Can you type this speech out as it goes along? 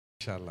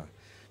Inshallah.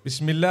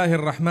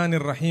 Bismillahir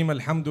Rahmanir Rahim.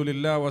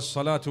 Alhamdulillah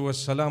wassalatu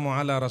wassalamu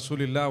ala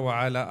Rasulillah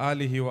wa ala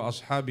alihi wa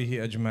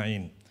ashabihi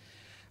ajma'in.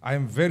 I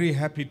am very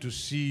happy to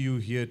see you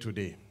here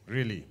today,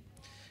 really.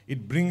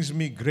 It brings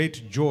me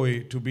great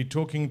joy to be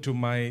talking to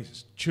my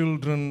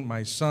children,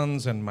 my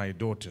sons and my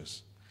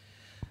daughters.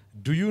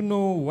 Do you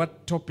know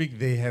what topic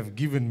they have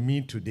given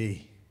me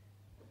today?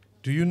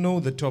 Do you know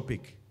the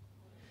topic?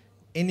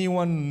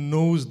 Anyone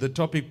knows the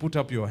topic, put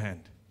up your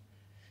hand.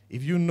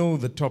 If you know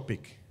the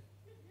topic.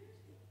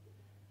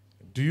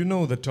 Do you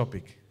know the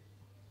topic?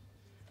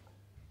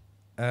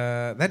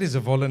 That is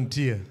a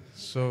volunteer,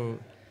 so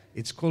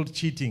it's called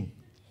cheating.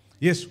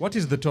 Yes, what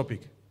is the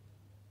topic?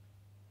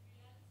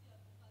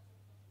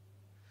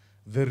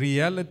 The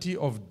reality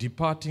of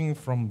departing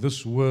from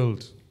this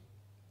world.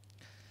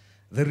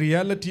 The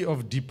reality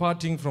of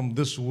departing from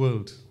this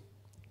world.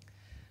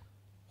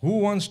 Who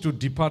wants to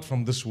depart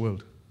from this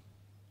world?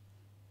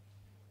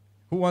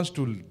 Who wants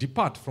to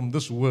depart from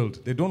this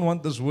world? They don't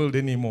want this world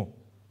anymore.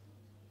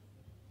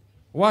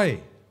 Why?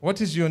 What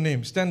is your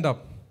name? Stand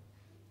up.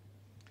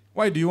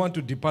 Why do you want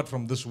to depart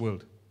from this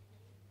world?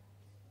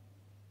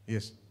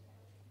 Yes.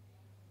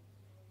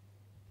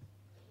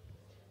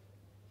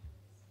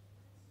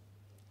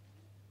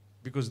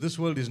 Because this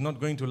world is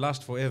not going to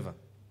last forever.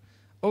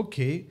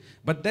 Okay,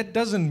 but that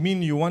doesn't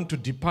mean you want to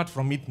depart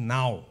from it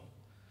now.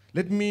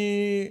 Let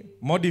me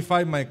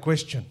modify my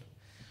question.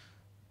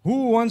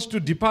 Who wants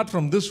to depart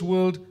from this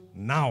world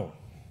now?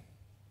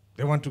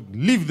 They want to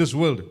leave this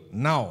world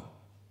now.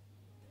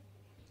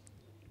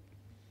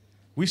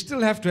 We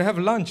still have to have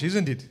lunch,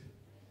 isn't it?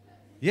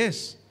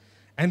 Yes.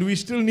 And we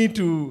still need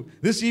to,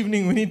 this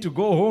evening we need to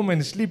go home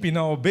and sleep in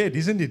our bed,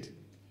 isn't it?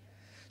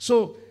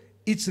 So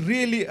it's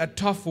really a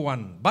tough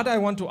one. But I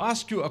want to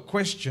ask you a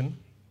question.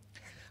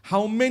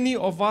 How many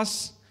of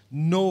us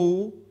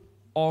know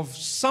of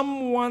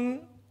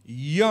someone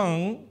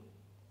young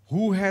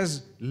who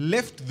has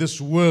left this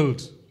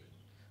world?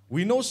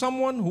 We know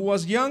someone who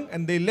was young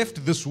and they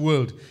left this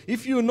world.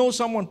 If you know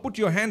someone, put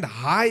your hand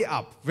high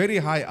up, very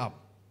high up.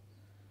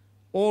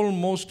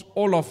 Almost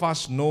all of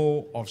us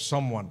know of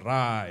someone,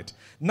 right?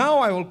 Now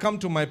I will come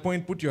to my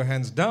point, put your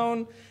hands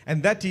down,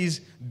 and that is,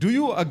 do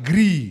you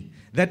agree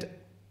that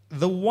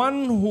the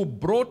one who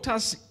brought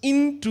us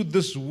into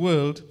this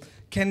world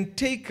can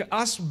take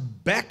us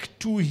back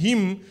to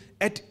him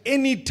at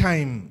any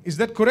time? Is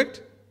that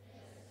correct?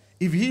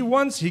 If he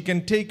wants, he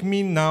can take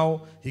me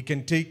now, he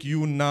can take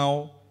you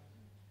now.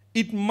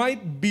 It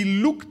might be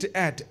looked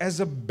at as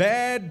a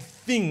bad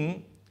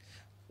thing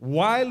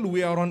while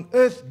we are on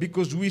earth,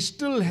 because we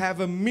still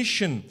have a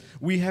mission.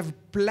 We have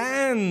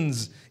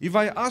plans. If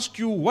I ask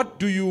you, what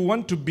do you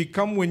want to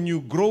become when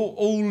you grow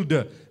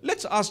older?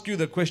 Let's ask you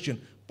the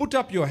question. Put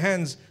up your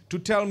hands to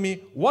tell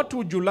me, what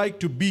would you like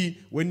to be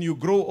when you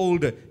grow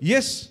older?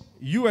 Yes,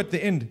 you at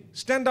the end.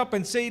 Stand up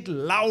and say it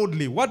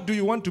loudly. What do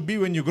you want to be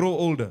when you grow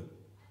older?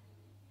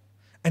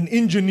 An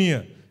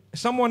engineer.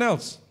 Someone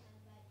else.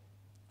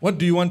 What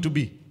do you want to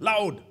be?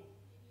 Loud.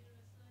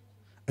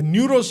 A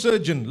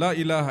neurosurgeon. La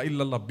ilaha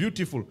illallah.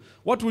 Beautiful.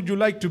 What would you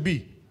like to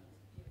be?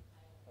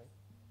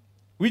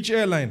 Which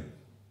airline?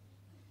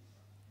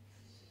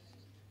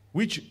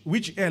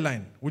 Which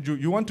airline? Would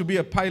you want to be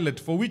a pilot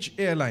for which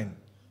airline?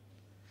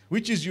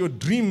 Which is your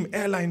dream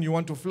airline you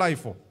want to fly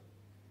for?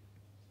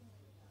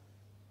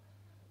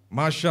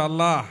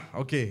 MashaAllah.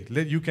 Okay,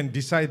 you can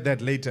decide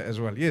that later as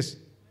well. Yes.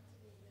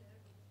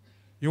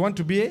 You want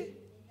to be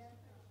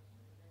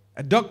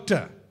a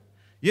doctor?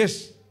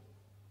 Yes.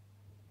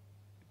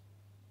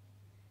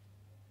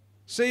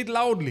 Say it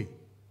loudly.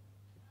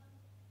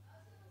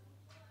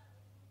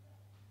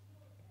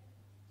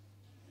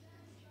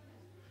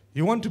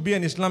 You want to be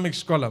an Islamic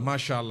scholar?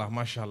 MashaAllah,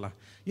 MashaAllah.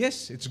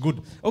 Yes, it's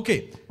good.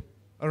 Okay,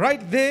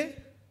 right there.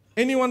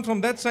 Anyone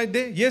from that side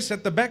there? Yes,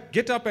 at the back.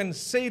 Get up and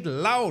say it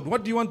loud.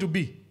 What do you want to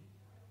be?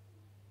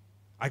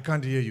 I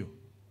can't hear you.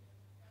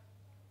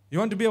 You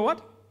want to be a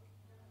what?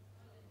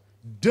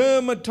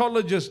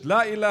 Dermatologist.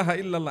 La ilaha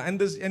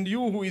illallah. And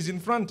you who is in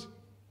front?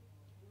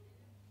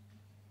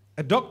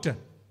 A doctor.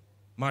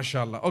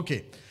 MashaAllah.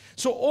 Okay.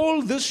 So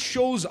all this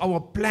shows our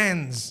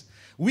plans.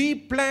 We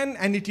plan,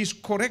 and it is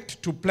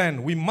correct to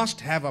plan. We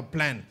must have a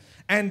plan.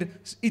 And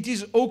it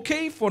is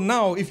okay for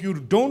now if you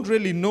don't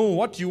really know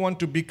what you want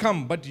to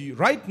become. But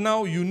right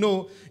now you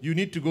know you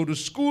need to go to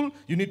school,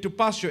 you need to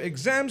pass your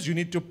exams, you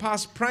need to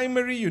pass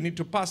primary, you need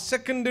to pass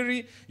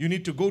secondary, you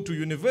need to go to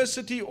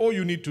university, or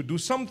you need to do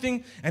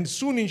something. And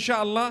soon,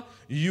 inshallah,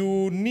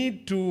 you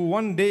need to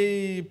one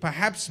day,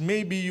 perhaps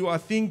maybe you are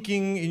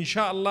thinking,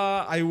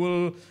 inshallah, I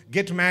will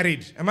get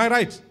married. Am I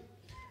right?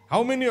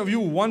 How many of you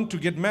want to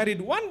get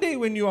married one day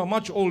when you are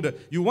much older?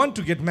 You want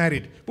to get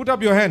married. Put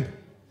up your hand.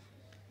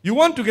 You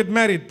want to get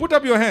married? Put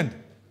up your hand.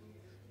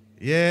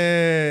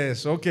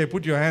 Yes. Okay,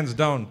 put your hands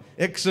down.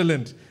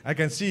 Excellent. I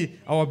can see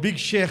our big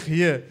sheikh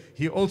here.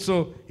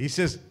 He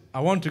says, I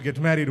want to get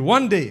married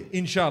one day,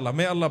 inshallah.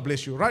 May Allah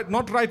bless you. Right?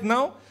 Not right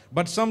now,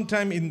 but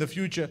sometime in the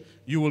future,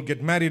 you will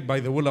get married by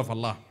the will of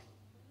Allah.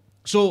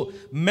 So,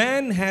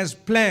 man has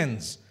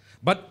plans.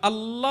 But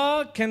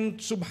Allah can,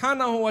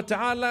 subhanahu wa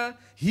ta'ala,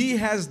 He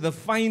has the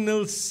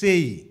final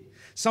say.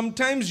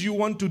 Sometimes you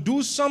want to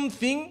do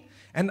something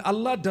and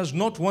Allah does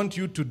not want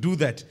you to do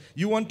that.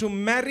 You want to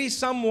marry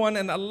someone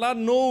and Allah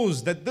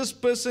knows that this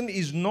person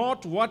is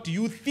not what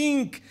you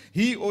think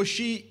he or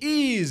she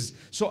is.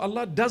 So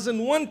Allah doesn't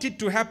want it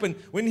to happen.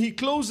 When He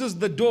closes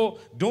the door,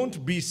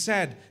 don't be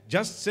sad.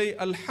 Just say,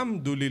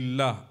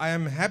 Alhamdulillah, I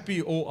am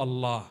happy, O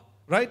Allah.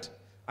 Right?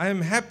 I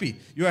am happy.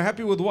 You are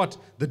happy with what?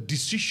 The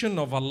decision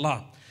of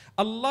Allah.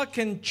 Allah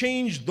can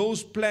change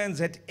those plans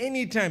at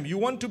any time. You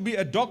want to be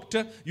a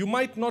doctor, you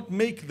might not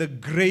make the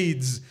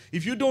grades.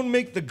 If you don't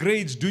make the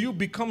grades, do you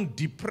become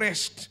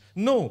depressed?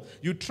 No.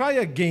 You try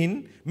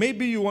again.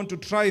 Maybe you want to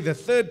try the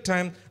third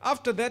time.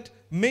 After that,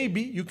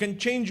 maybe you can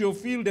change your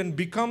field and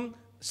become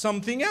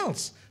something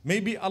else.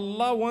 Maybe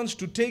Allah wants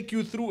to take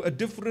you through a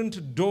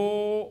different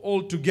door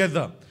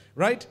altogether.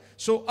 Right?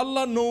 So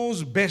Allah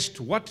knows best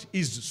what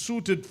is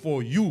suited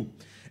for you.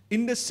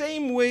 In the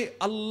same way,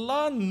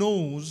 Allah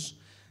knows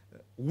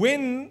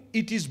when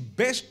it is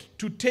best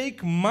to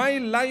take my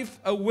life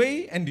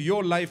away and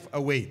your life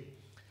away.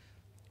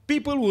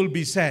 People will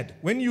be sad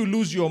when you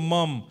lose your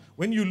mom,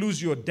 when you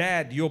lose your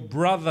dad, your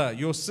brother,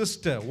 your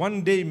sister,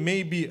 one day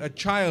maybe a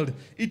child.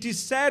 It is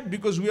sad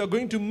because we are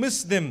going to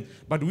miss them,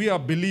 but we are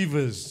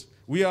believers.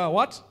 We are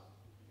what?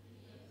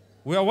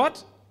 We are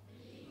what?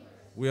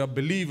 We are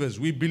believers.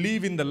 We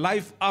believe in the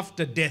life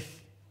after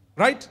death.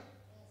 Right?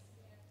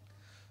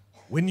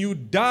 When you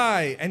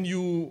die and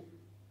you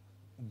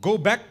go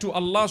back to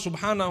Allah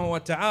subhanahu wa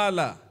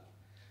ta'ala,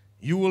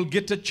 you will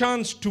get a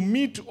chance to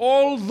meet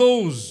all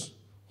those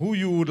who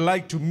you would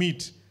like to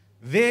meet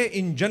there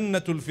in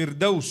Jannatul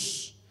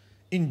Firdaus,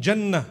 in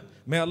Jannah.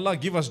 May Allah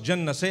give us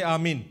Jannah. Say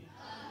Ameen.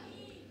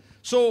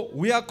 So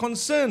we are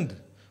concerned.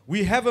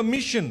 We have a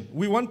mission.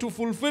 We want to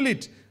fulfill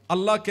it.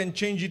 Allah can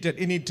change it at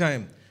any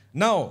time.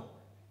 Now,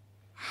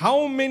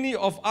 how many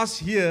of us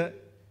here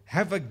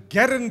have a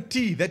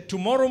guarantee that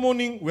tomorrow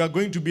morning we are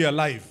going to be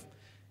alive?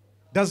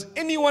 Does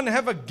anyone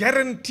have a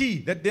guarantee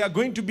that they are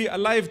going to be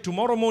alive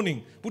tomorrow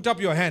morning? Put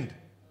up your hand.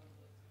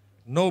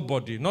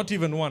 Nobody, not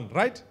even one,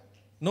 right?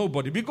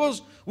 Nobody.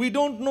 Because we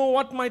don't know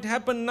what might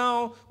happen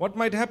now, what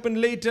might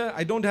happen later.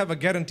 I don't have a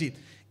guarantee.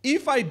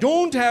 If I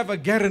don't have a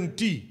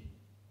guarantee,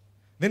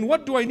 then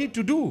what do I need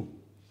to do?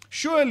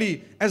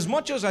 Surely, as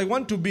much as I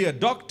want to be a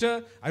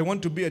doctor, I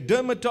want to be a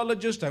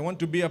dermatologist, I want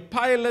to be a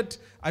pilot,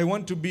 I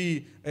want to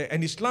be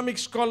an Islamic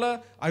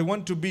scholar, I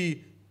want to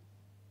be,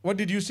 what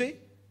did you say?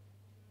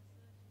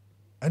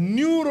 A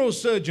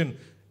neurosurgeon.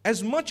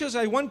 As much as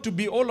I want to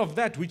be all of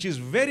that, which is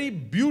very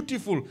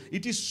beautiful,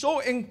 it is so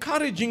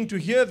encouraging to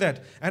hear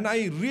that. And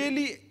I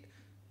really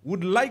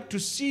would like to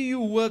see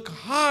you work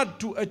hard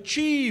to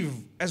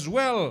achieve as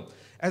well.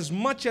 As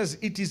much as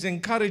it is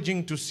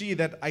encouraging to see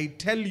that I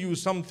tell you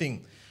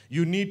something,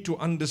 you need to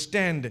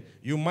understand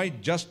you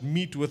might just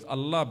meet with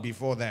Allah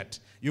before that.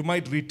 You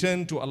might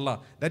return to Allah.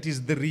 That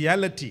is the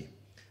reality.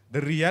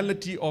 The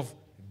reality of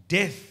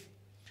death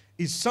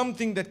is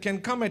something that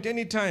can come at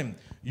any time.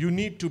 You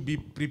need to be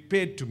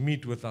prepared to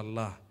meet with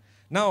Allah.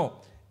 Now,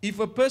 if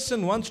a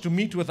person wants to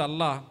meet with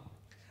Allah,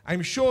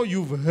 I'm sure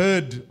you've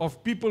heard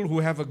of people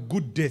who have a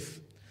good death.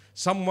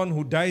 Someone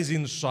who dies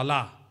in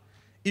salah.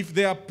 If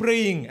they are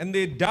praying and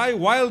they die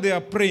while they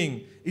are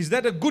praying, is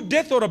that a good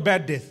death or a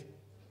bad death?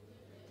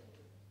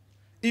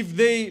 If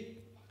they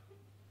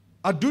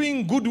are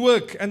doing good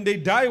work and they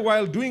die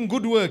while doing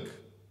good work,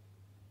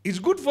 it's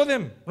good for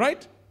them,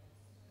 right?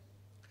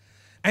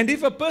 And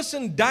if a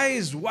person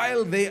dies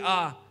while they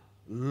are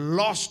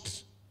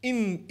lost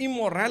in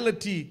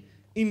immorality,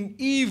 in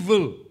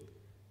evil,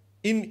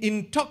 in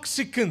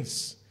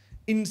intoxicants,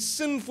 in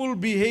sinful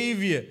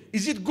behavior,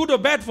 is it good or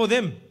bad for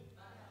them?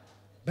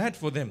 Bad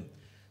for them.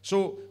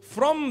 So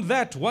from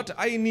that, what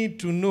I need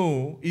to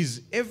know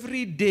is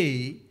every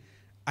day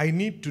I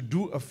need to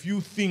do a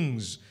few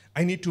things.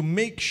 I need to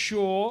make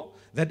sure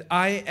that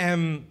I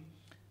am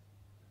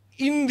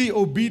in the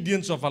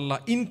obedience of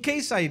Allah. In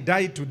case I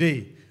die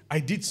today, I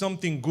did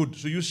something good.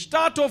 So you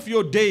start off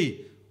your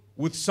day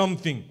with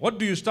something. What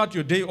do you start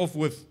your day off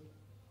with?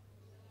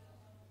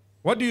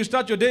 What do you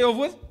start your day off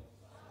with?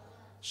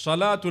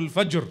 Salatul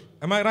Fajr.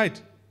 Am I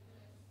right?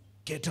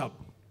 Get up.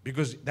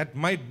 Because that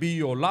might be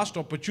your last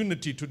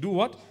opportunity to do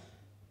what?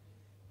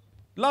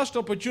 Last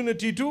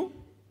opportunity to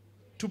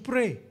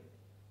pray.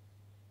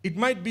 It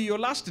might be your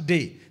last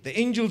day. The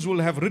angels will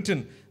have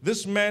written,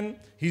 this man,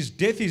 his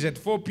death is at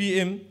 4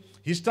 p.m.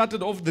 He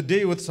started off the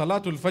day with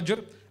Salatul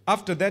Fajr.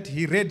 After that,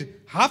 he read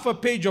half a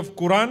page of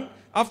Quran.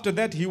 After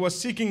that, he was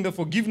seeking the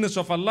forgiveness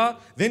of Allah.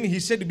 Then he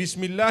said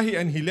Bismillah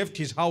and he left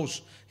his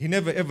house. He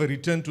never ever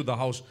returned to the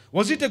house.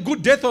 Was it a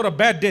good death or a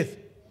bad death?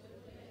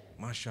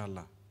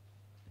 MashaAllah.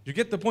 You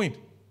get the point?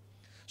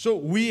 So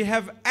we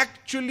have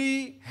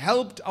actually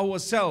helped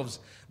ourselves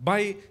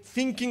by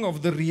thinking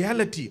of the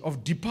reality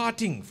of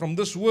departing from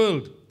this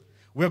world.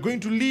 We are going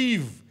to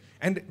leave.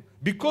 And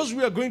because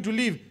we are going to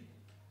leave,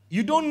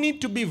 you don't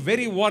need to be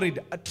very worried.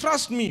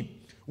 Trust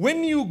me,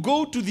 when you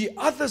go to the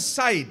other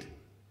side,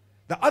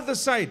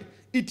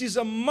 It is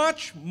a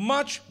much,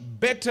 much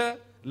better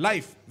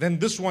life than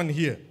this one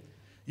here.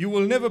 You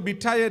will never be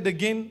tired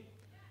again.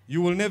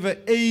 You will never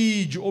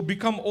age or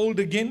become old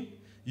again.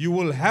 You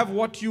will have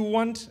what you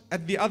want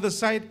at the other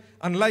side.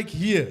 Unlike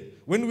here,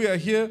 when we are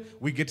here,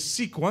 we get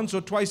sick once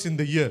or twice in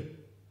the year.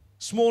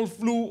 Small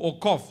flu or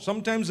cough,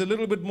 sometimes a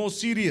little bit more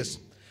serious.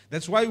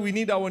 That's why we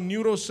need our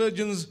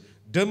neurosurgeons,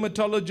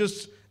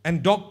 dermatologists,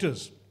 and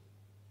doctors.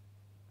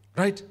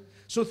 Right?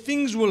 So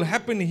things will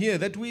happen here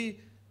that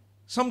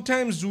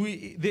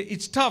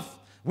it's tough.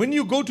 When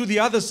you go to the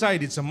other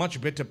side, it's a much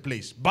better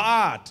place.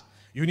 But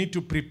you need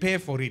to prepare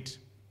for it.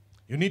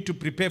 You need to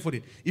prepare for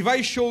it. If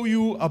I show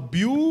you a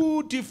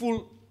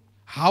beautiful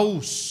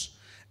house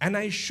and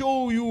I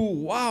show you,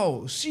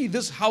 wow, see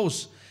this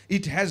house,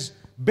 it has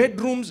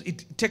bedrooms,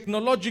 it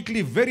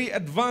technologically very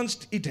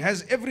advanced, it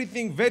has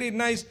everything very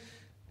nice.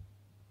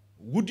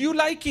 Would you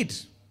like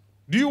it?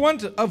 Do you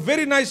want a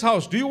very nice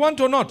house? Do you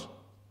want or not?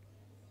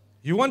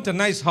 You want a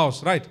nice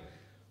house, right?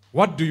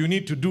 What do you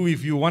need to do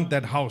if you want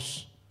that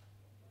house?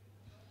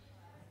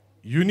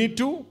 You need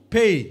to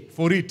pay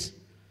for it.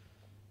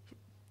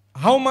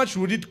 How much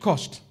would it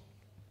cost?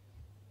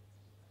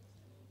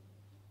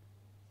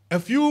 A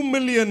few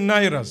million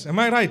nairas, am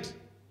I right?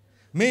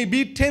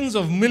 Maybe tens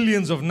of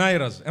millions of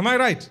nairas, am I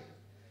right?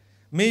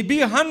 Maybe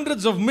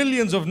hundreds of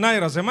millions of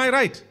nairas, am I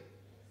right?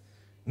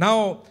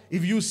 Now,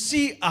 if you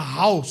see a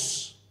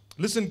house,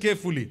 listen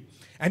carefully,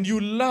 and you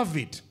love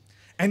it,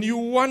 and you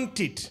want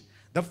it,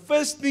 the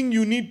first thing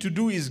you need to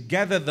do is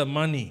gather the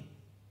money.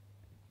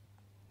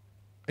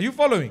 Are you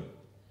following?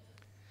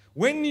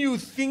 When you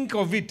think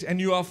of it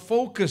and you are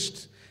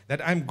focused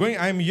that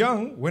I'm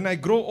young, when I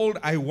grow old,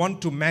 I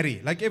want to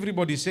marry. Like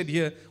everybody said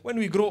here, when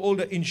we grow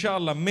older,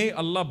 inshallah, may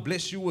Allah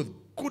bless you with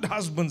good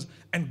husbands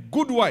and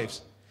good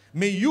wives.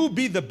 May you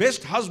be the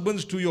best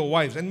husbands to your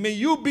wives, and may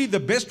you be the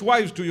best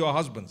wives to your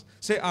husbands.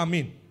 Say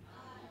Ameen.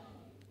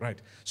 Right.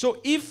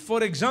 So if,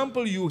 for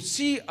example, you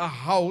see a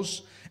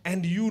house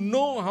and you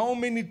know how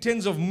many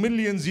tens of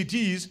millions it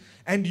is,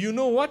 and you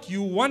know what?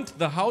 You want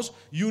the house,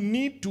 you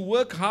need to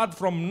work hard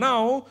from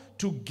now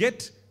to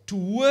get to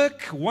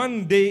work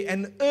one day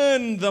and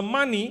earn the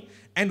money.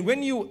 And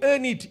when you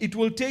earn it, it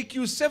will take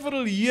you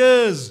several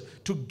years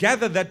to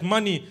gather that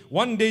money.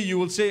 One day you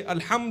will say,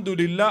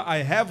 Alhamdulillah, I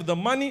have the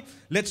money.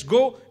 Let's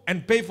go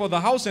and pay for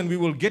the house and we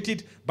will get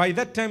it. By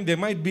that time, there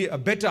might be a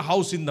better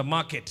house in the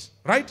market,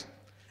 right?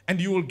 And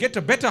you will get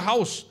a better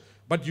house,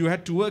 but you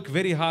had to work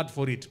very hard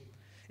for it.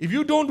 If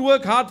you don't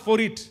work hard for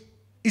it,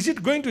 is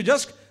it going to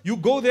just, you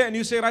go there and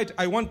you say, right,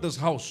 I want this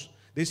house.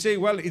 They say,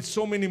 well, it's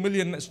so many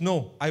millions.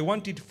 No, I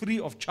want it free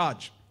of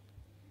charge.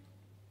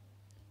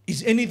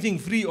 Is anything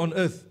free on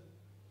earth?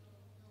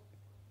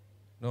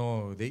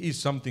 No, there is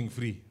something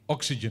free.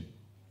 Oxygen.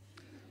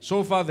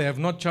 So far, they have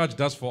not charged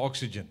us for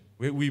oxygen.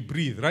 We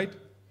breathe, right?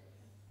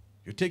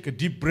 You take a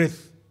deep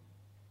breath.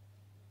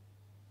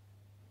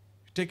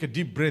 You take a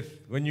deep breath.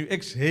 When you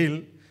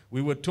exhale,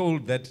 we were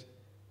told that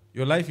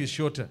your life is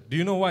shorter. Do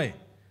you know why?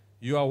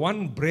 You are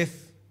one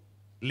breath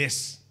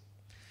less.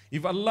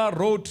 If Allah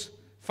wrote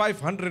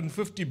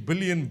 550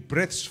 billion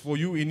breaths for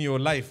you in your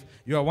life,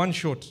 you are one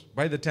short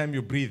by the time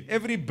you breathe.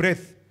 Every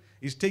breath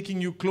is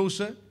taking you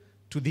closer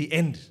to the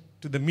end,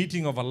 to the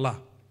meeting of Allah.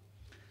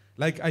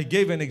 Like I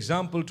gave an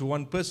example to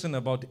one person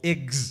about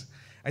eggs.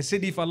 I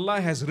said, if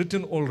Allah has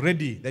written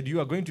already that you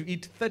are going to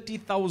eat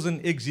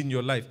 30,000 eggs in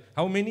your life,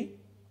 how many?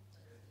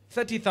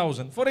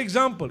 30,000. For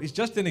example, it's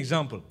just an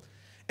example.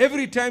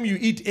 Every time you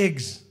eat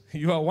eggs,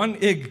 you are one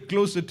egg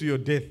closer to your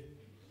death.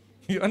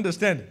 You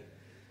understand?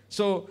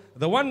 So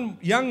the one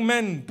young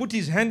man put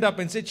his hand up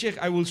and said, Sheikh,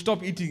 I will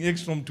stop eating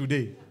eggs from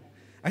today.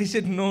 I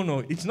said, no,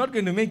 it's not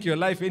going to make your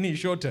life any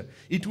shorter.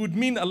 It would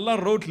mean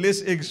Allah wrote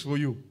less eggs for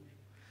you.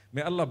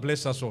 May Allah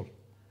bless us all.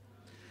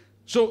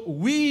 So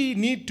we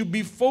need to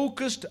be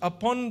focused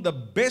upon the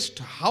best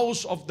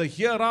house of the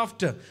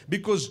hereafter,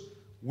 because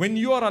when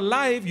you are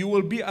alive, you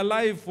will be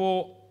alive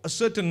for a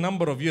certain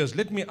number of years.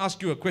 Let me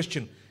ask you a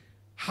question.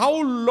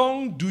 How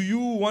long do you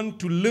want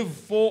to live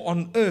for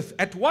on earth?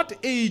 At what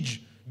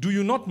age do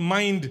you not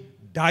mind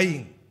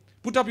dying?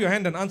 Put up your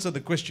hand and answer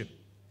the question.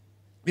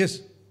 Yes.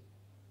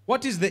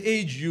 What is the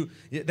age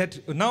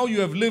that now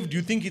you have lived,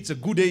 you think it's a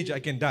good age, I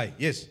can die?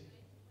 Yes.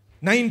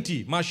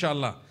 90,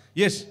 mashallah.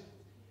 Yes.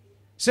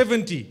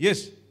 70,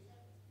 yes.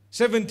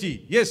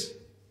 70, yes.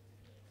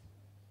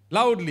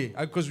 Loudly,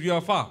 because we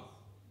are far.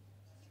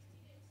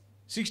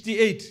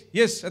 68,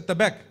 yes, at the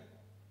back.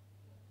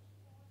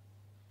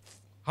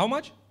 How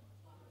much?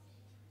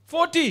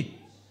 40.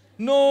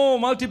 No,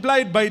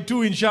 multiplied by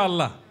 2,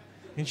 inshallah.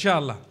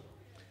 Inshallah.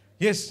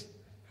 Yes.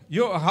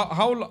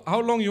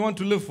 How long you want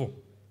to live for?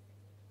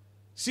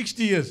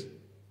 60 years.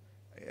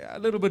 A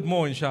little bit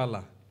more,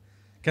 inshallah.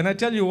 Can I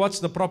tell you what's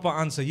the proper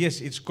answer?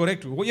 Yes, it's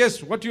correct.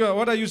 Yes, what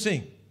are you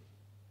saying?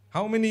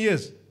 How many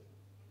years?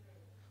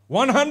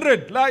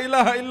 100. La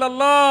ilaha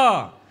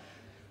illallah.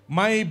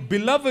 My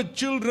beloved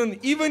children,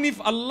 even if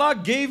Allah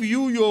gave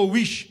you your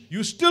wish,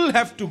 you still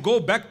have to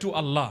go back to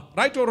Allah.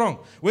 Right or wrong?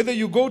 Whether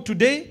you go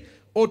today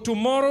or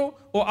tomorrow,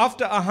 or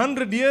after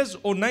 100 years,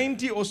 or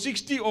 90, or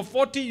 60, or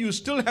 40, you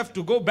still have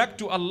to go back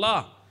to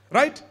Allah.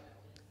 Right?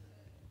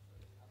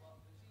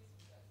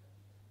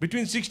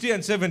 Between 60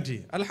 and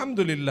 70.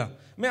 Alhamdulillah.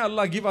 May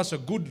Allah give us a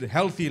good,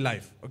 healthy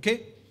life.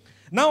 Okay?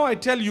 Now I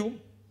tell you,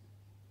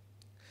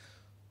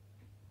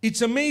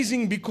 it's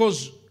amazing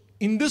because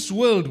in this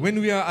world, when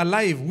we are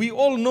alive, we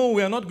all know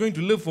we are not going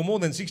to live for more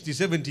than 60,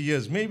 70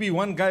 years. Maybe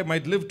one guy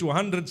might live to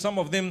 100. Some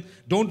of them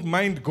don't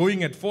mind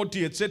going at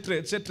 40, etc.,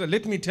 etc.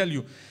 Let me tell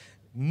you,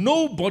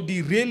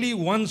 nobody really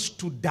wants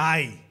to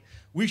die.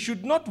 We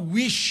should not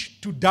wish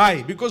to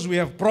die because we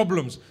have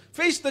problems.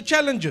 Face the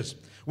challenges.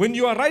 When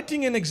you are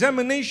writing an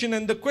examination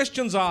and the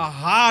questions are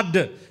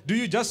hard, do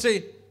you just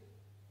say,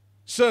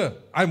 "Sir,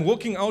 I'm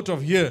walking out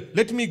of here.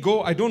 Let me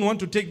go. I don't want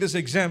to take this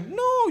exam."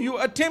 No, you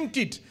attempt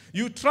it.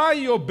 You try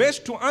your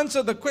best to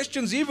answer the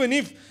questions even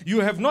if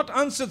you have not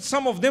answered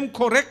some of them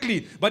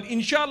correctly. But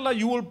inshallah,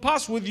 you will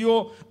pass with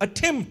your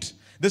attempt.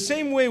 The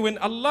same way when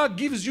Allah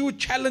gives you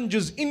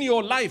challenges in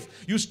your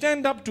life, you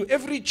stand up to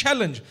every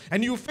challenge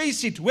and you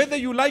face it, whether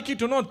you like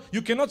it or not.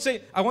 You cannot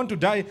say, "I want to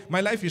die,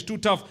 my life is too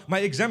tough, my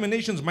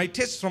examinations, my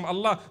tests from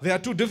Allah, they are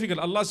too difficult."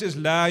 Allah says,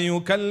 "La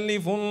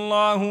yukallifu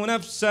Allahu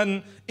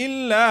nafsan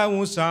illa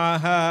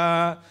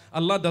wus'aha."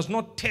 Allah does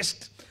not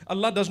test.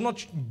 Allah does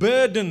not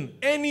burden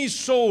any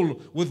soul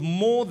with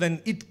more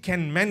than it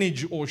can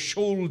manage or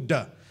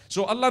shoulder.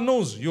 So Allah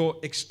knows your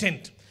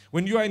extent.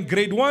 When you are in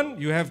grade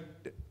 1, you have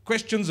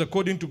questions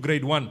according to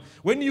grade 1.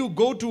 When you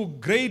go to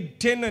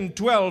grade 10 and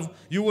 12,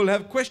 you will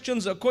have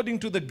questions according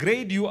to the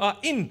grade you are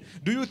in.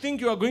 Do you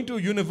think you are going to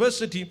a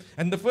university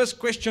and the first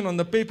question on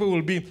the paper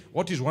will be,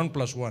 "What is 1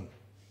 plus 1?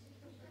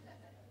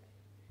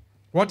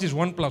 What is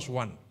 1 plus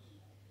 1?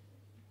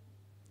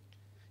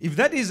 If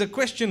that is a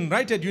question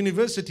right at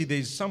university, there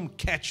is some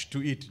catch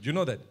to it. Do you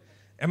know that?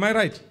 Am I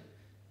right?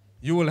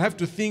 You will have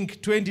to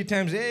think 20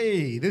 times,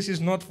 "Hey, this is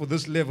not for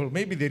this level.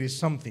 Maybe there is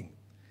something."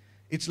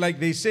 It's like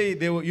they say,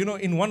 they were,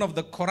 in one of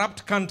the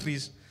corrupt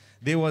countries,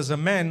 there was a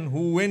man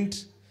who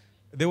went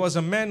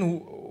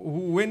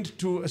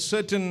to a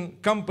certain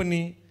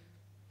company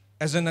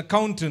as an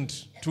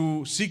accountant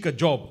to seek a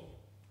job.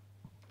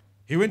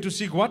 He went to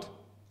seek what?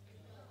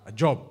 A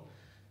job.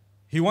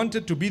 He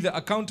wanted to be the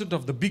accountant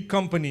of the big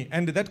company,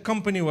 and that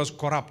company was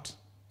corrupt.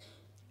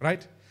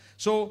 Right?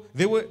 So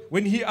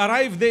when he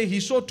arrived there, he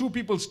saw 2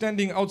 people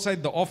standing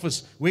outside the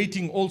office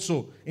waiting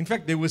also. In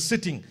fact, they were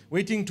sitting,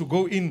 waiting to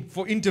go in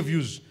for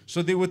interviews.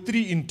 So there were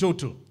 3 in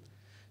total.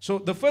 So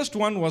the first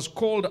one was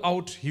called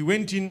out. He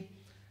went in.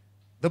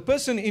 The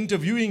person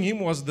interviewing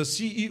him was the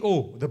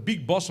CEO, the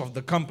big boss of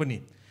the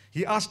company.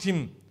 He asked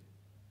him,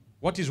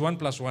 "What is 1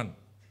 plus 1?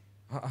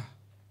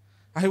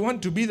 I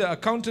want to be the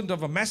accountant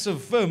of a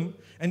massive firm,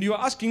 and you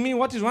are asking me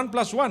what is 1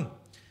 plus 1?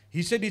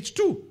 He said, "It's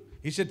 2.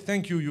 He said,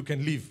 "Thank you, you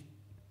can leave."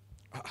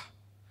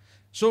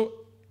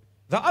 So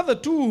the other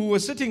 2 who were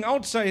sitting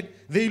outside,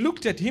 they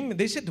looked at him.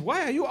 They said,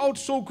 "Why are you out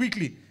so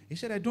quickly?" He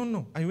said, "I don't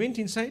know. I went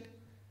inside.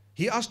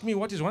 He asked me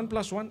what is 1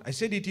 plus 1. I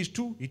said it is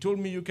 2. He told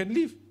me you can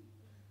leave.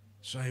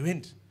 So I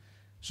went."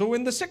 So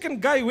when the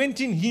second guy went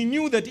in, he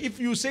knew that if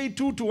you say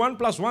 2 to 1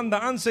 plus 1,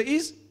 the answer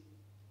is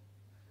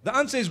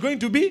going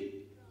to be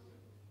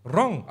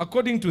wrong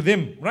according to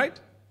them, right?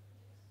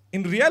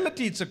 In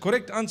reality, it's a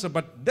correct answer,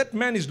 but that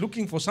man is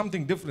looking for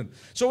something different.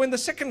 So when the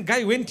second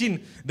guy went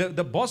in,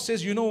 the boss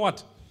says, "You know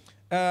what?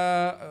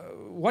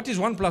 What is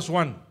 1 plus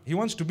 1? He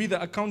wants to be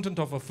the accountant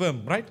of a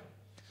firm, right?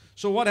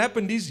 So what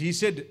happened is, he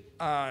said,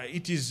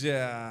 "It is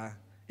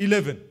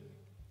 11.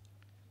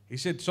 He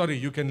said, "Sorry,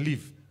 you can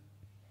leave."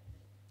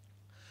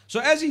 So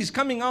as he's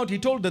coming out, he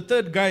told the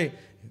third guy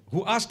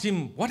who asked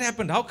him, "What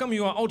happened? How come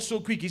you are out so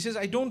quick?" He says,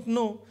 "I don't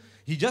know.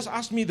 He just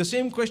asked me the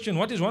same question,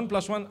 what is 1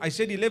 plus 1? I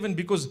said 11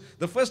 because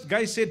the first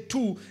guy said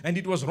 2 and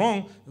it was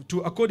wrong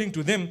according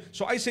to them.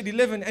 So I said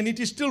 11 and it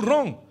is still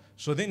wrong."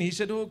 So then he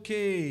said,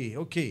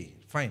 okay,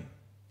 fine.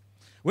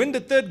 When the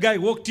third guy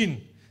walked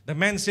in, the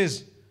man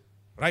says,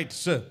 "Right,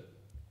 sir,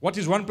 what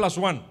is 1 plus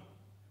 1?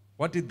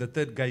 What did the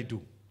third guy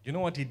do? You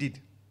know what he did?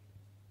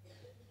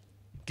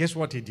 Guess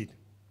what he did?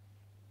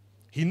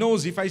 He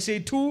knows if I say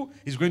 2,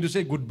 he's going to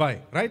say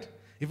goodbye, right?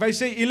 If I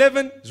say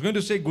 11, he's going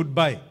to say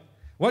goodbye.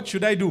 What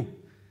should I do?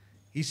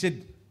 He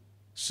said,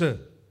 "Sir,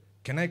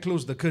 can I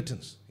close the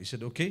curtains?" He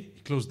said, "Okay."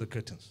 He closed the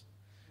curtains.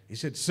 He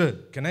said, "Sir,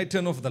 can I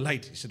turn off the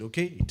light?" He said,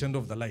 "Okay." He turned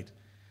off the light.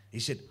 He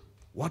said,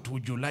 "What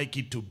would you like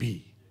it to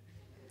be?"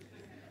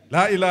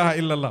 La ilaha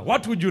illallah.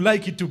 What would you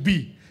like it to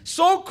be?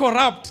 So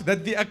corrupt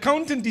that the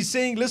accountant is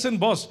saying, "Listen,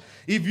 boss,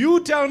 if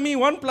you tell me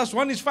 1 plus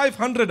 1 is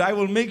 500, I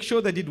will make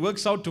sure that it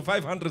works out to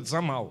 500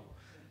 somehow."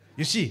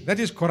 You see, that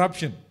is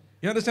corruption.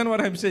 You understand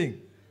what I'm saying?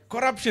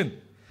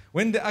 Corruption.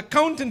 When the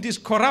accountant is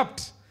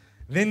corrupt,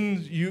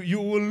 then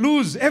you will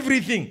lose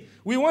everything.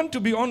 We want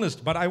to be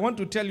honest, but I want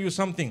to tell you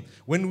something.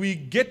 When we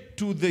get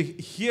to the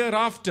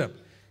hereafter,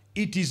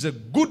 it is a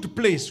good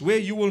place where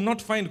you will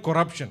not find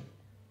corruption.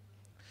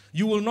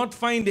 You will not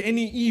find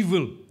any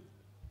evil.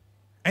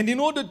 And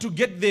in order to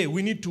get there,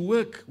 we need to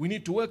work. We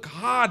need to work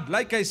hard.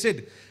 Like I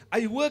said,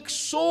 I work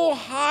so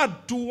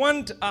hard to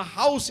want a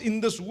house in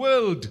this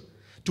world.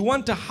 to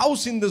want a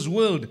house in this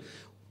world,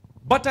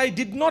 but I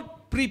did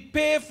not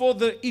prepare for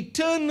the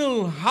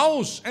eternal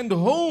house and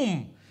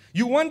home.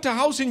 You want a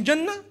house in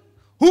Jannah?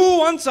 Who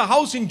wants a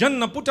house in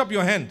Jannah? Put up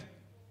your hand.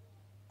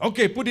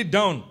 Okay, put it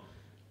down.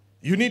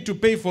 You need to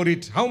pay for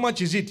it. How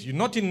much is it? You're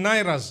not in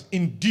nairas,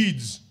 in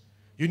deeds.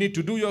 You need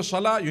to do your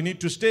salah. You need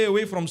to stay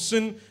away from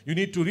sin. You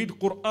need to read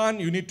Quran.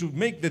 You need to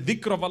make the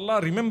dhikr of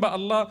Allah. Remember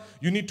Allah.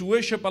 You need to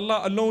worship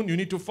Allah alone. You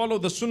need to follow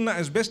the sunnah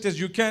as best as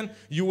you can.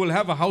 You will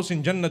have a house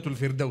in Jannatul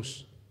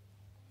Firdaus.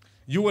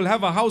 You will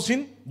have a house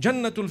in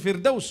Jannatul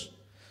Firdaus.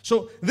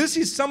 So this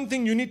is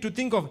something you need to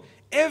think of.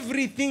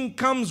 Everything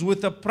comes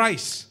with a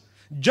price.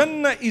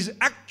 Jannah is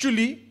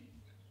actually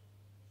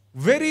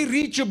very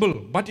reachable,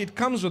 but it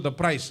comes with a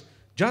price.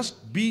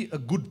 Just be a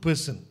good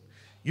person.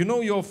 You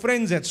know, your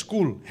friends at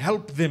school,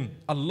 help them.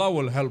 Allah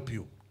will help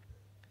you.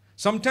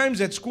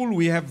 Sometimes at school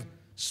we have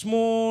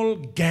small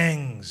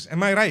gangs.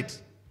 Am I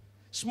right?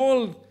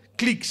 Small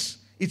cliques.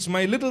 It's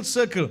my little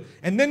circle.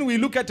 And then we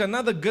look at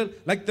another girl,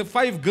 like the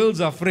 5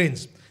 girls are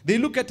friends. They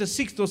look at a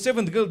 6th or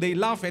 7th girl, they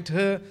laugh at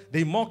her,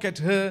 they mock at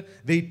her,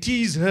 they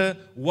tease her.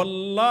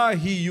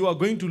 Wallahi, you are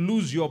going to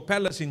lose your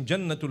palace in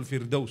Jannatul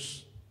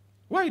Firdaus.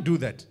 Why do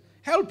that?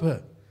 Help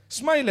her.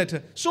 Smile at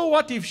her. So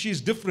what if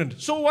she's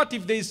different? So what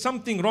if there is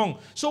something wrong?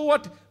 So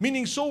what?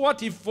 Meaning, so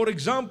what if, for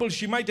example,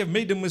 she might have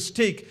made a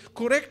mistake?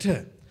 Correct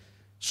her.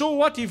 So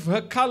what if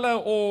her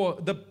color or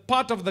the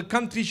part of the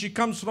country she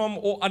comes from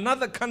or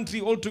another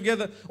country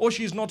altogether, or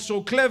she's not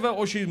so clever,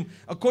 or she,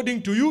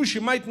 according to you,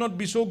 she might not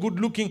be so good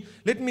looking.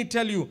 Let me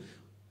tell you,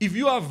 if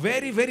you are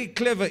very, very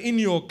clever in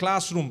your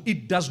classroom,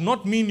 it does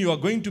not mean you are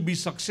going to be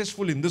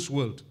successful in this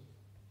world.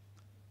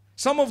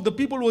 Some of the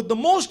people with the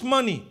most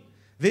money,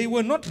 they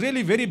were not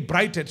really very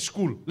bright at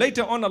school.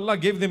 Later on, Allah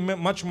gave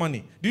them much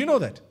money. Do you know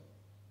that?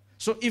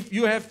 So if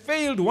you have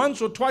failed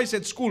once or twice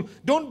at school,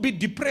 don't be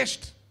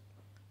depressed.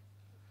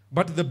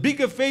 But the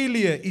bigger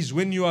failure is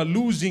when you are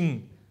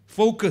losing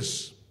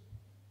focus.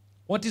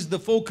 What is the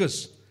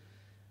focus?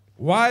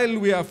 While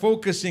we are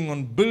focusing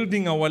on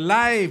building our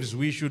lives,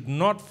 we should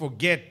not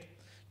forget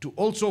to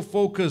also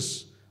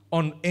focus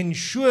on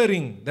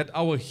ensuring that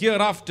our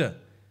hereafter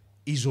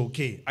is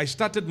okay. I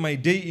started my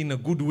day in a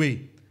good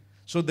way.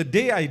 So the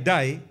day I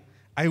die,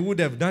 I would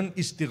have done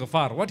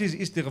istighfar. What is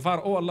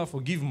istighfar? Oh Allah,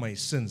 forgive my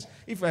sins.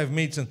 If I have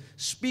made sins,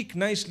 speak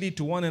nicely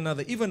to one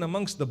another, even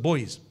amongst the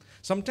boys.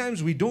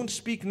 Sometimes we don't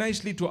speak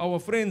nicely to our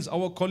friends,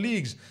 our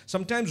colleagues.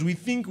 Sometimes we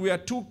think we are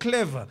too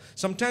clever.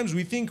 Sometimes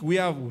we think we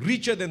are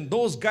richer than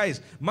those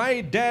guys. My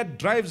dad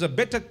drives a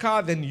better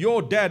car than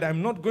your dad.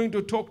 I'm not going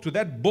to talk to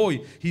that boy.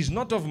 He's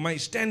not of my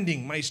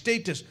standing, my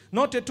status.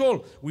 Not at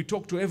all. We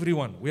talk to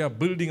everyone. We are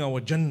building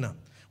our Jannah.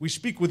 We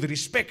speak with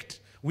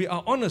respect. We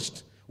are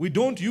honest. We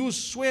don't use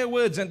swear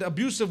words and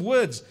abusive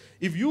words.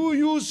 If you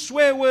use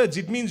swear words,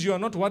 it means you are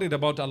not worried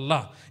about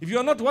Allah. If you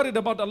are not worried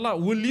about Allah,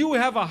 will you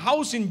have a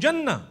house in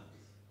Jannah?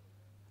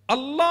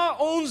 Allah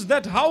owns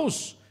that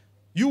house.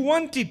 You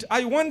want it,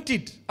 I want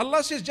it.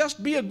 Allah says,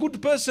 just be a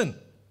good person.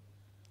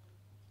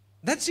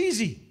 That's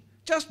easy.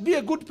 Just be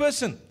a good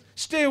person.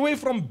 Stay away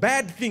from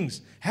bad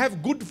things.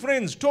 Have good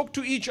friends. Talk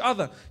to each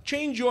other.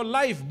 Change your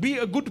life. Be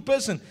a good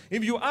person.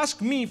 If you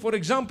ask me, for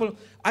example,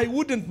 I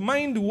wouldn't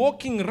mind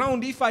walking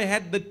around if I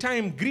had the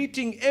time,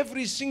 greeting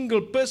every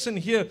single person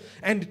here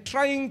and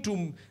trying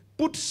to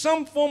put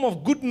some form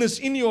of goodness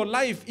in your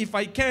life if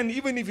I can,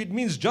 even if it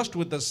means just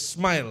with a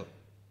smile.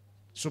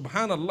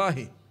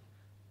 Subhanallah.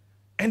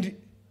 And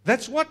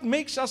that's what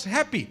makes us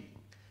happy,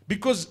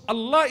 because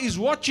Allah is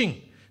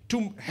watching.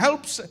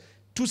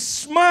 To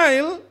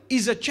smile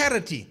is a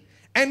charity,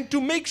 and to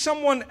make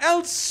someone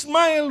else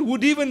smile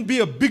would even be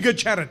a bigger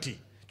charity.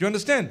 Do you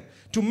understand?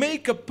 To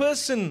make a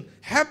person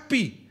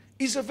happy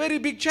is a very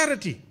big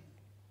charity.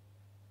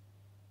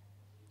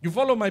 You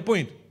follow my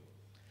point?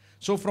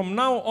 So from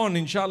now on,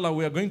 inshallah,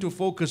 we are going to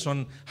focus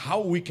on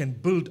how we can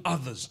build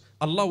others.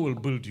 Allah will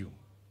build you.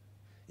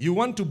 You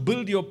want to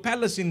build your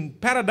palace in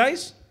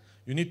paradise?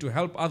 You need to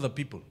help other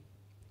people.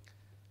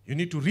 You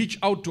need to reach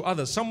out to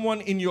others.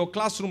 Someone in your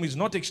classroom is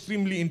not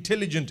extremely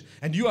intelligent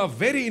and you are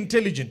very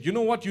intelligent. You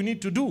know what you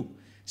need to do?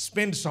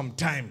 Spend some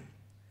time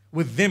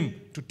with them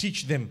to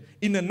teach them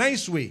in a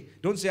nice way.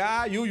 Don't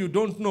say, you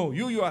don't know.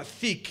 You are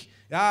thick.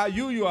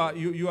 You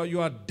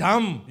are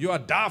dumb. You are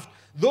daft.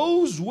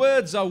 Those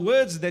words are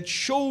words that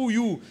show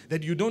you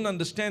that you don't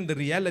understand the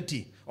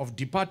reality of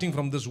departing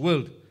from this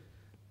world.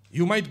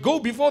 You might go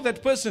before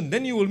that person,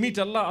 then you will meet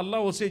Allah.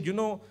 Allah will say, you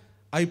know,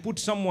 I put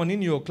someone in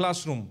your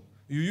classroom.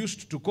 You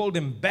used to call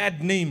them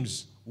bad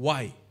names.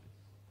 Why?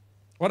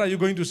 What are you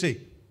going to say?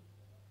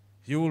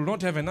 You will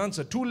not have an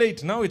answer. Too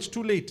late. Now it's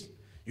too late.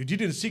 You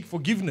didn't seek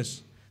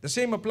forgiveness. The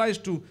same applies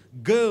to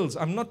girls.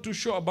 I'm not too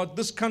sure about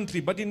this country,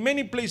 but in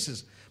many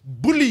places,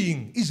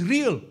 bullying is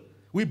real.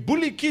 We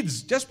bully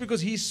kids just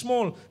because he's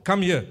small.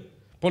 Come here.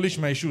 Polish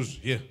my shoes.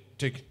 Here.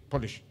 Take.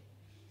 Polish.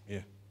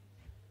 Here.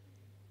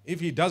 If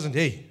he doesn't,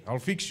 hey, I'll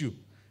fix you.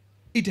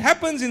 It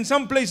happens in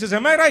some places.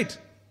 Am I right?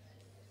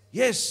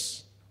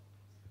 Yes.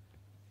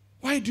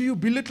 Why do you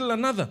belittle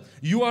another?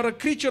 You are a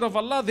creature of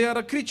Allah. They are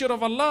a creature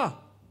of Allah.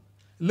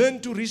 learn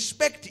to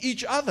respect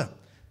each other.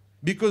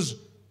 Because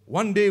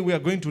one day we are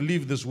going to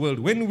leave this world.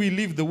 When we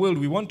leave the world,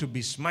 we want to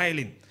be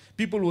smiling.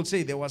 People will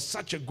say, there was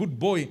such a good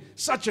boy,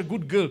 such a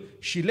good girl.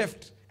 She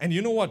left. And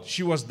you know what?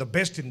 She was the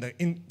best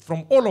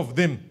from all of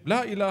them.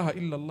 La ilaha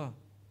illallah.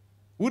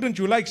 Wouldn't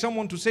you like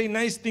someone to say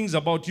nice things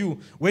about you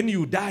when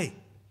you die?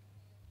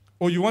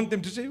 Or you want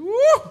them to say, woo,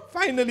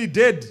 finally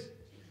dead.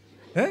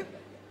 Eh?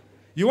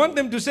 You want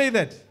them to say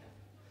that?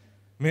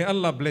 May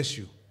Allah bless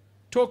you.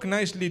 Talk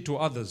nicely to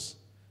others.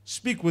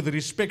 Speak with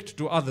respect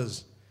to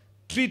others.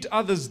 Treat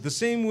others the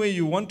same way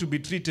you want to be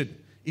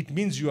treated. It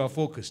means you are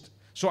focused.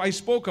 So I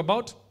spoke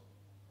about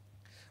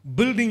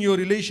building your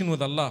relation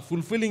with Allah,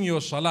 fulfilling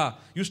your salah.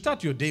 You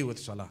start your day with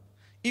salah.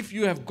 If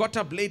you have got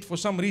up late for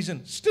some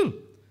reason, still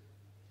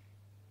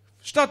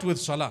start with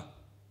salah.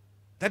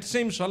 That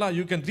same salah,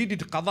 you can read it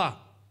qada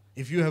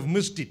if you have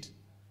missed it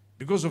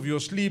because of your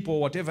sleep or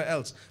whatever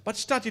else. But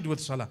start it with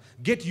salah.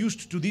 Get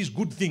used to these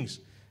good things.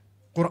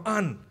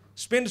 Quran,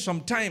 spend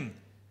some time.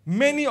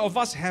 Many of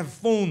us have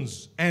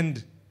phones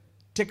and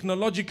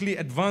technologically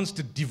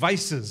advanced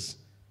devices,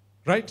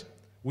 right?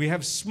 We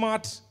have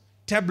smart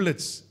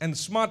tablets and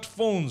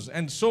smartphones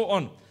and so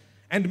on.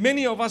 And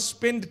many of us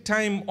spend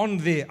time on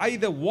there,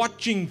 either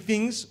watching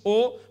things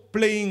or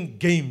playing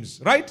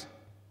games, right?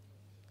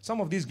 Some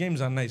of these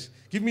games are nice.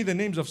 Give me the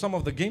names of some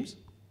of the games.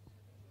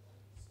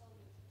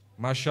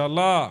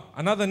 MashaAllah.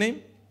 Another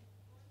name?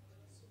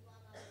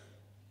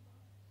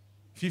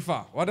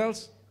 FIFA. What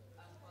else?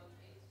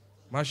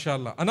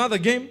 MashaAllah. Another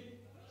game?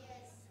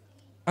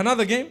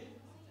 Another game?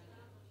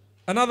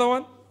 Another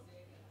one?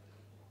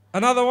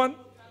 Another one?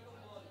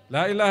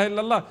 La ilaha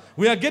illallah.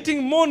 We are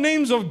getting more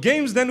names of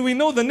games than we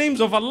know the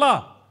names of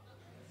Allah.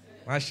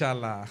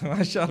 MashaAllah.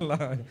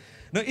 MashaAllah.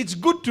 Now, it's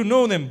good to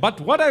know them, but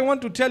what I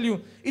want to tell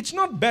you, it's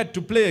not bad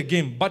to play a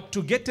game, but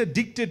to get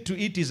addicted to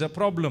it is a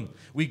problem.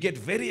 We get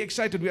very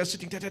excited. We are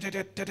sitting,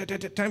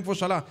 time for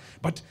salah.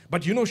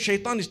 But you know,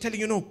 shaitan is telling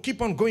you, no,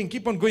 keep on going,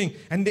 keep on going.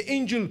 And the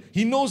angel,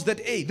 he knows that,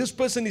 hey, this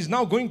person is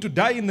now going to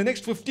die in the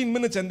next 15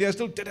 minutes and they are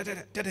still,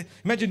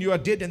 imagine you are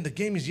dead and the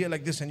game is here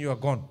like this and you are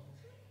gone.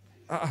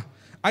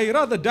 I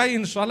rather die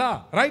in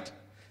salah, right?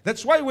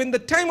 That's why when the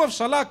time of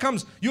salah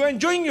comes, you are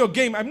enjoying your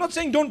game. I'm not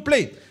saying don't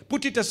play.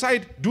 Put it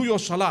aside, do your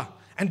salah.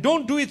 And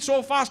don't do it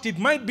so fast. It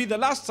might be the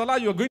last salah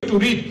you're going to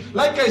read.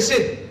 Like I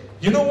said,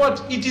 you know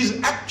what? It is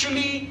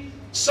actually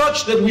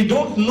such that we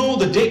don't know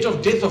the date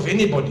of death of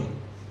anybody.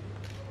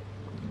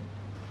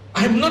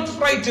 I'm not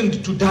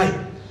frightened to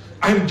die.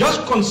 I'm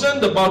just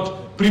concerned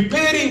about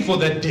preparing for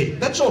that day.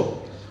 That's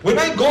all. When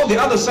I go the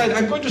other side,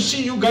 I'm going to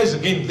see you guys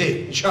again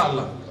there,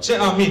 inshallah. Say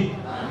Ameen.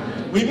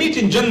 We meet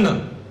in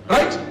Jannah,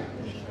 right?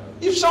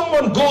 If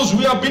someone goes,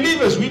 we are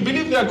believers. We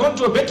believe they are going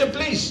to a better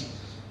place.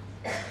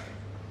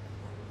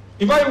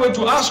 If I were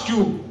to ask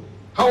you,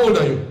 how old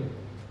are you?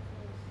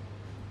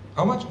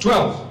 How much?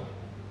 12.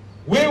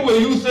 Where were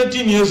you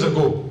 13 years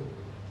ago?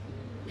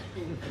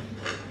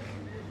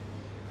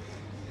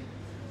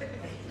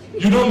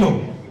 You don't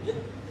know.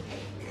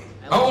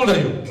 How old are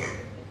you?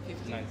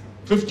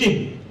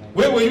 15.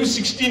 Where were you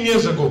 16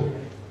 years ago?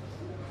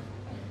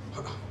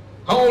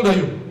 How old are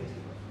you?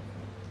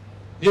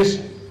 Yes,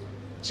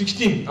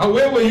 16.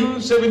 Where were you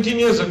 17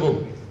 years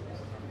ago?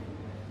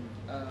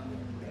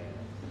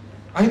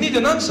 I need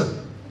an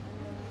answer.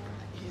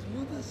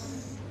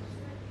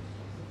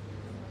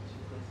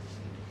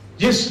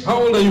 Yes,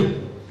 how old are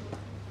you?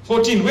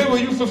 14. Where were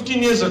you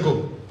 15 years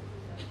ago?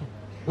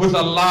 With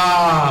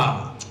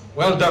Allah.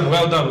 Well done,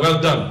 well done, well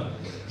done.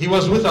 He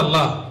was with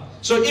Allah.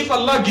 So if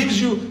Allah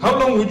gives you, how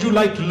long would you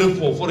like to live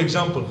for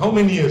example? How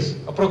many years,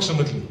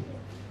 approximately?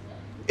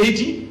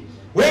 80?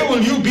 Where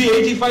will you be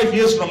 85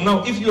 years from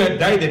now if you had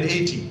died at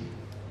 80?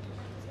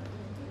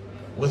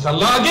 With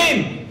Allah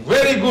again.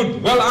 Very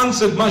good. Well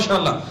answered,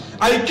 mashallah.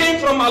 I came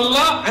from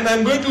Allah and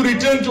I'm going to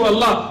return to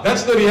Allah.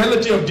 That's the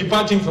reality of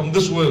departing from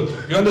this world.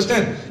 You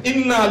understand?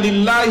 Inna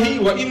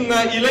lillahi wa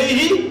inna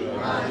ilayhi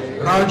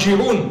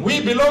raji'un. We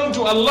belong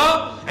to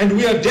Allah and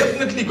we are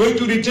definitely going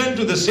to return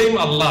to the same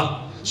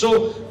Allah.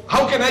 So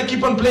how can I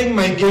keep on playing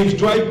my games?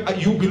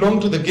 You belong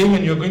to the game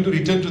and you're going to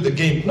return to the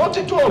game? Not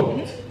at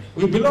all.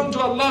 We belong to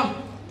Allah.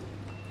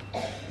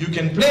 You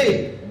can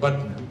play, but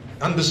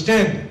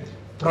understand,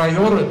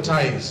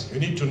 prioritize. You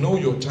need to know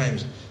your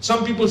times.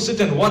 Some people sit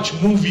and watch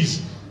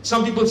movies.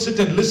 Some people sit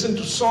and listen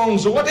to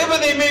songs or whatever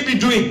they may be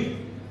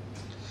doing.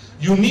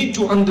 You need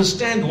to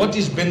understand what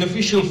is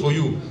beneficial for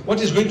you,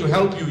 what is going to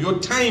help you. Your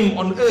time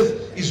on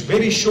earth is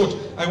very short.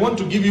 I want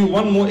to give you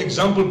one more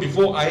example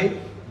before I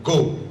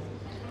go.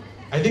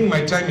 I think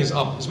my time is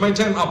up. Is my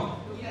time up?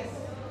 Yes.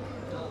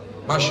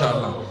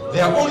 MashaAllah.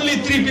 There are only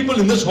 3 people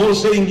in this hall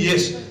saying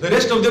yes. The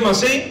rest of them are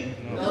saying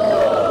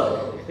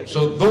no.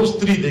 So those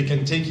 3, they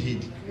can take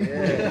heed.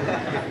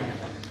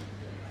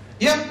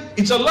 Yeah,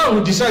 it's Allah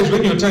who decides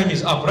when your time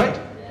is up, right?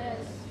 Yes.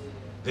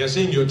 They are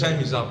saying your time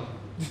is up.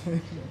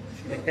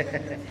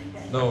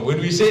 No, when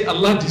we say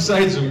Allah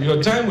decides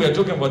your time, we are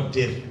talking about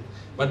death.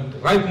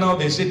 But right now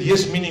they said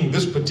yes, meaning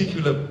this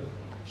particular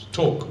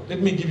talk.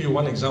 Let me give you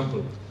one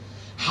example.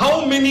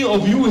 How many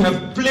of you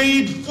have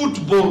played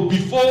football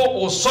before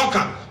or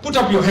soccer? Put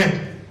up your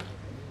hand.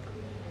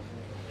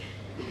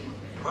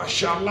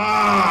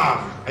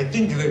 MashaAllah. I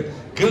think the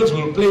girls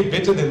will play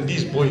better than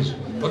these boys.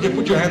 Okay,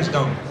 put your hands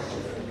down.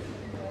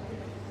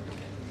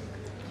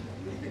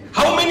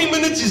 How many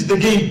minutes is the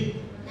game?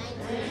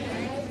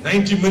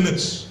 90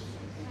 minutes.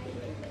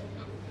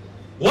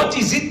 What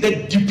is it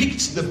that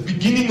depicts the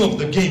beginning of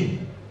the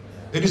game?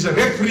 There is a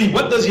referee.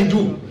 What does he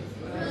do?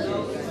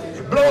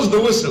 He blows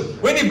the whistle.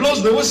 When he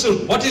blows the whistle,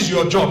 what is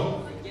your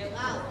job?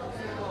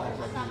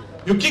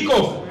 You kick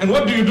off. And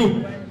what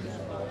do?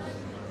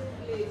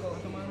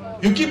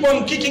 You keep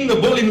on kicking the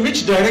ball in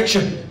which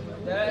direction?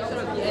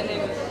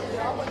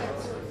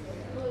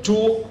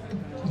 To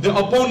the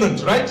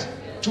opponent, right?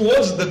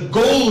 Towards the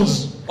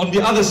goals on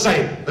the other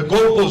side, the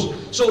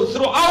goalpost. So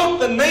throughout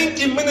the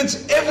 90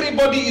 minutes,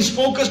 everybody is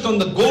focused on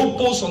the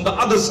goalpost on the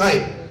other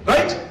side,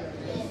 right?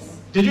 Yes.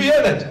 Did you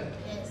hear that?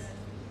 Yes.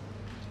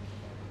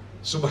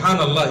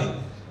 Subhanallah.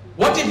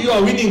 What if you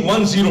are winning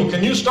 1-0?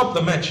 Can you stop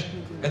the match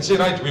and say,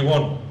 right, we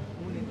won?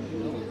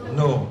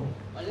 No.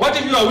 What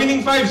if you are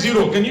winning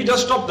 5-0? Can you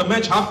just stop the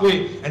match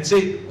halfway and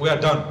say, we are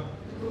done?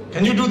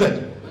 Can you do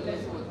that?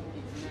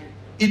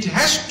 It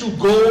has to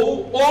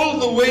go all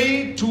the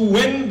way to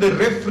when the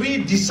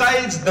referee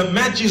decides the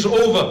match is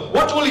over.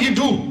 What will he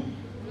do?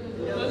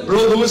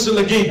 Blow the whistle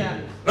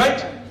again,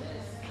 right?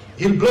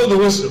 He'll blow the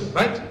whistle,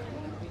 right?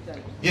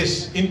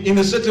 Yes, in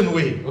a certain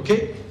way,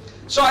 okay?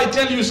 So I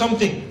tell you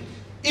something.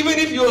 Even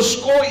if your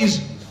score is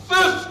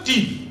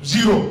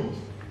 50-0,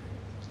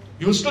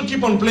 you'll still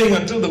keep on playing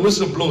until the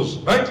whistle blows,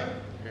 right?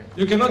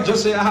 You cannot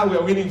just say, we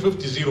are winning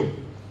 50-0.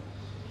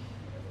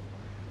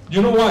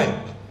 You know why?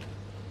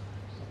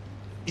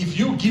 If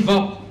you give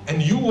up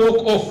and you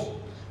walk off,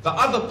 the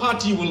other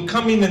party will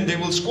come in and they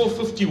will score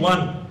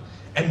 51.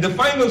 And the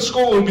final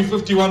score will be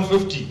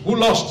 51-50. Who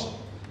lost?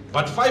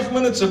 But 5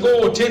 minutes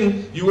ago or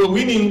 10, you were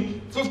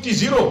winning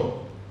 50-0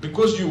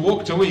 because you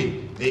walked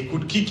away. They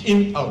could kick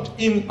in, out,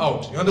 in,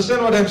 out. You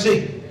understand what I'm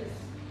saying?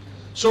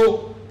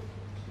 So,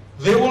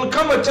 there will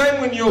come a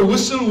time when your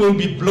whistle will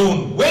be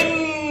blown.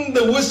 When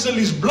the whistle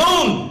is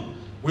blown,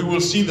 we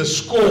will see the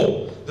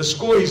score. The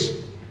score is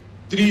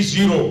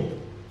 3-0.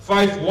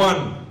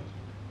 5-1.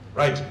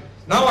 Right.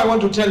 Now I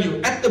want to tell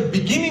you, at the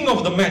beginning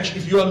of the match,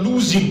 if you are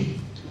losing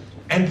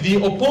and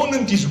the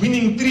opponent is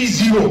winning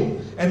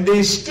 3-0 and there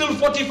is still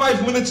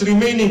 45 minutes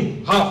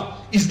remaining, half,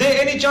 is there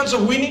any chance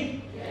of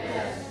winning?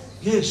 Yes.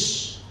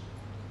 Yes.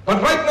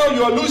 But right now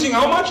you are losing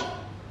how much?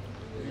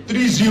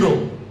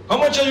 3-0. How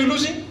much are you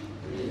losing?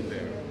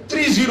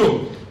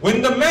 3-0.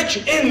 When the match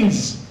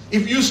ends,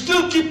 if you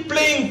still keep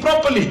playing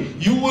properly,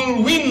 you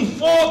will win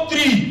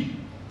 4-3.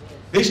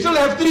 They still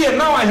have 3 and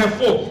now I have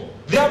 4.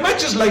 There are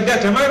matches like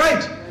that, am I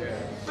right?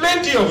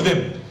 Plenty of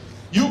them.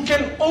 You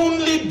can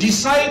only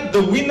decide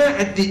the winner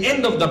at the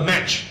end of the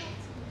match.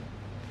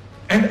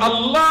 And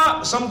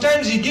Allah,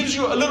 sometimes He gives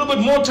you a little bit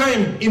more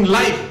time in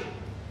life.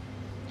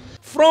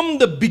 From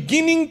the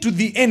beginning to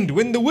the end,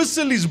 when the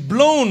whistle is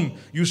blown,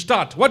 you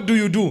start. What do?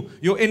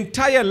 Your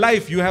entire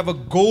life, you have a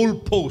goal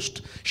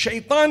post.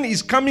 Shaitan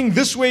is coming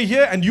this way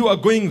here and you are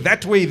going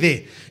that way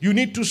there. You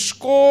need to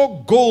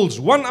score goals,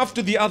 one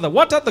after the other.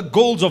 What are the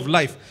goals of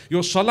life?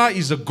 Your salah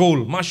is a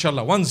goal,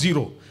 mashallah,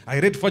 1-0.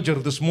 I read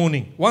Fajr this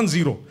morning,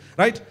 1-0,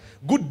 right?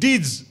 Good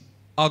deeds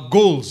are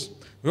goals.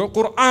 Your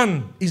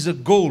Quran is a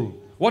goal.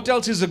 What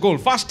else is a goal?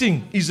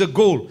 Fasting is a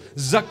goal.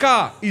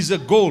 Zakah is a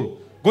goal.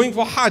 Going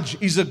for Hajj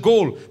is a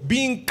goal.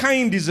 Being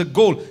kind is a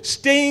goal.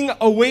 Staying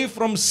away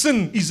from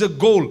sin is a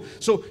goal.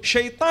 So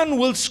Shaitan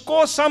will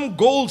score some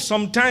goals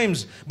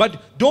sometimes.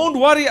 But don't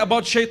worry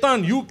about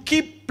Shaitan. You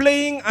keep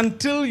playing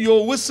until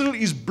your whistle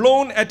is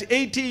blown at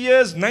 80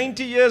 years,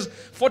 90 years,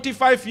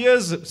 45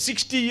 years,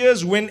 60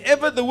 years.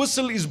 Whenever the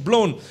whistle is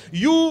blown,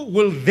 you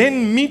will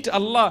then meet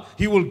Allah.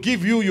 He will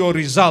give you your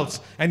results.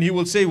 And He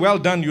will say, well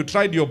done, you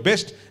tried your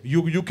best.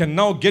 You can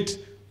now get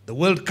the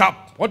World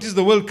Cup. What is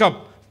the World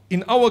Cup?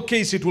 In our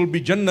case, it will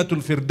be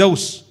Jannatul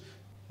Firdaus.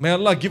 May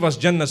Allah give us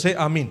Jannah. Say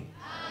Ameen.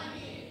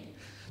 Ameen.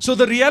 So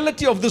the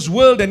reality of this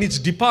world and its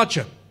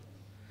departure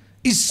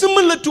is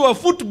similar to a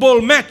football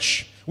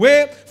match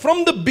where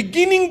from the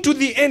beginning to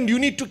the end, you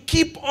need to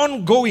keep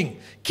on going.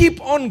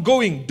 Keep on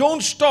going.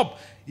 Don't stop.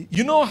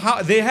 You know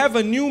how they have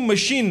a new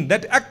machine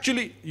that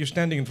actually, you're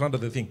standing in front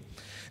of the thing.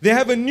 They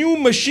have a new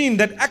machine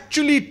that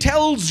actually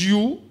tells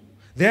you,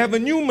 how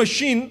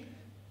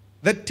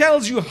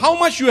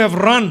much you have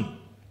run.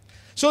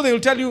 So they will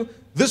tell you,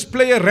 this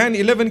player ran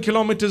 11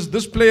 kilometers,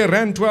 this player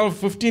ran 12,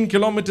 15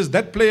 kilometers,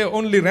 that player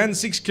only ran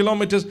 6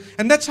 kilometers.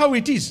 And that's how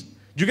it is. Do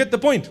you get the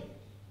point?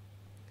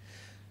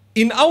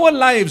 In our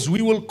lives,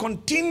 we will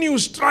continue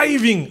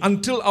striving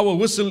until our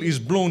whistle is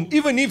blown.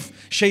 Even if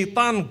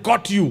Shaitan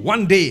got you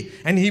one day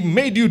and he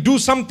made you do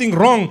something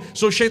wrong.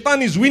 So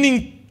Shaitan is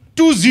winning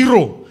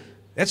 2-0.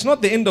 That's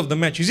not the end of the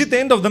match. Is it the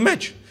end of the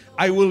match?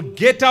 I will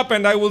get up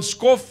and I will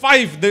score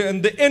 5.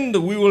 In the end,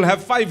 we will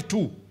have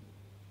 5-2.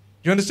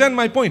 You understand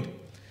my point?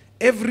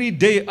 Every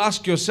day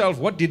ask yourself,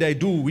 what did I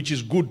do which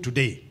is good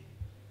today?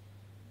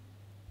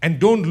 And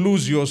don't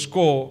lose your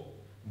score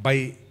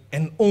by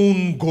an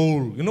own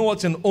goal. You know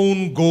what's an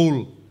own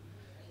goal?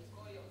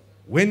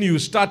 When you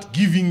start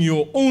giving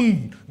your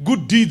own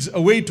good deeds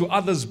away to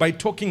others by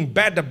talking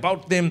bad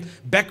about them,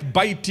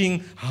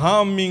 backbiting,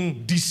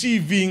 harming,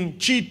 deceiving,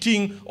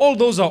 cheating, all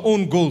those are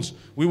own goals.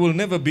 We will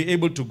never be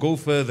able to go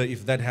further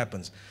if that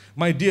happens.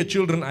 My dear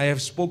children, I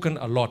have spoken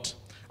a lot.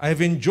 I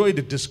have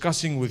enjoyed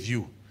discussing with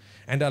you.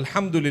 And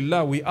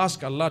alhamdulillah, we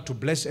ask Allah to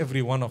bless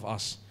every one of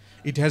us.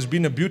 It has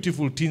been a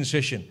beautiful teen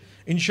session.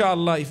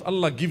 Inshallah, if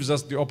Allah gives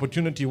us the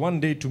opportunity one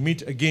day to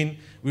meet again,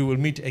 we will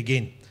meet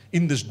again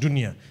in this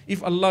dunya.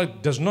 If Allah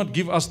does not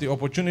give us the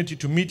opportunity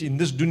to meet in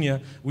this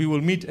dunya, we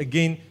will meet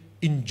again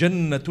in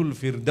Jannatul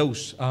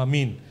Firdaus.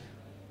 Ameen.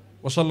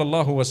 Wa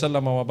sallallahu wa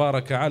sallama wa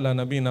baraka ala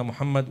nabina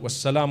Muhammad.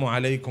 Wassalamu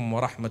alaikum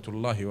wa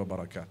rahmatullahi wa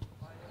barakatuh.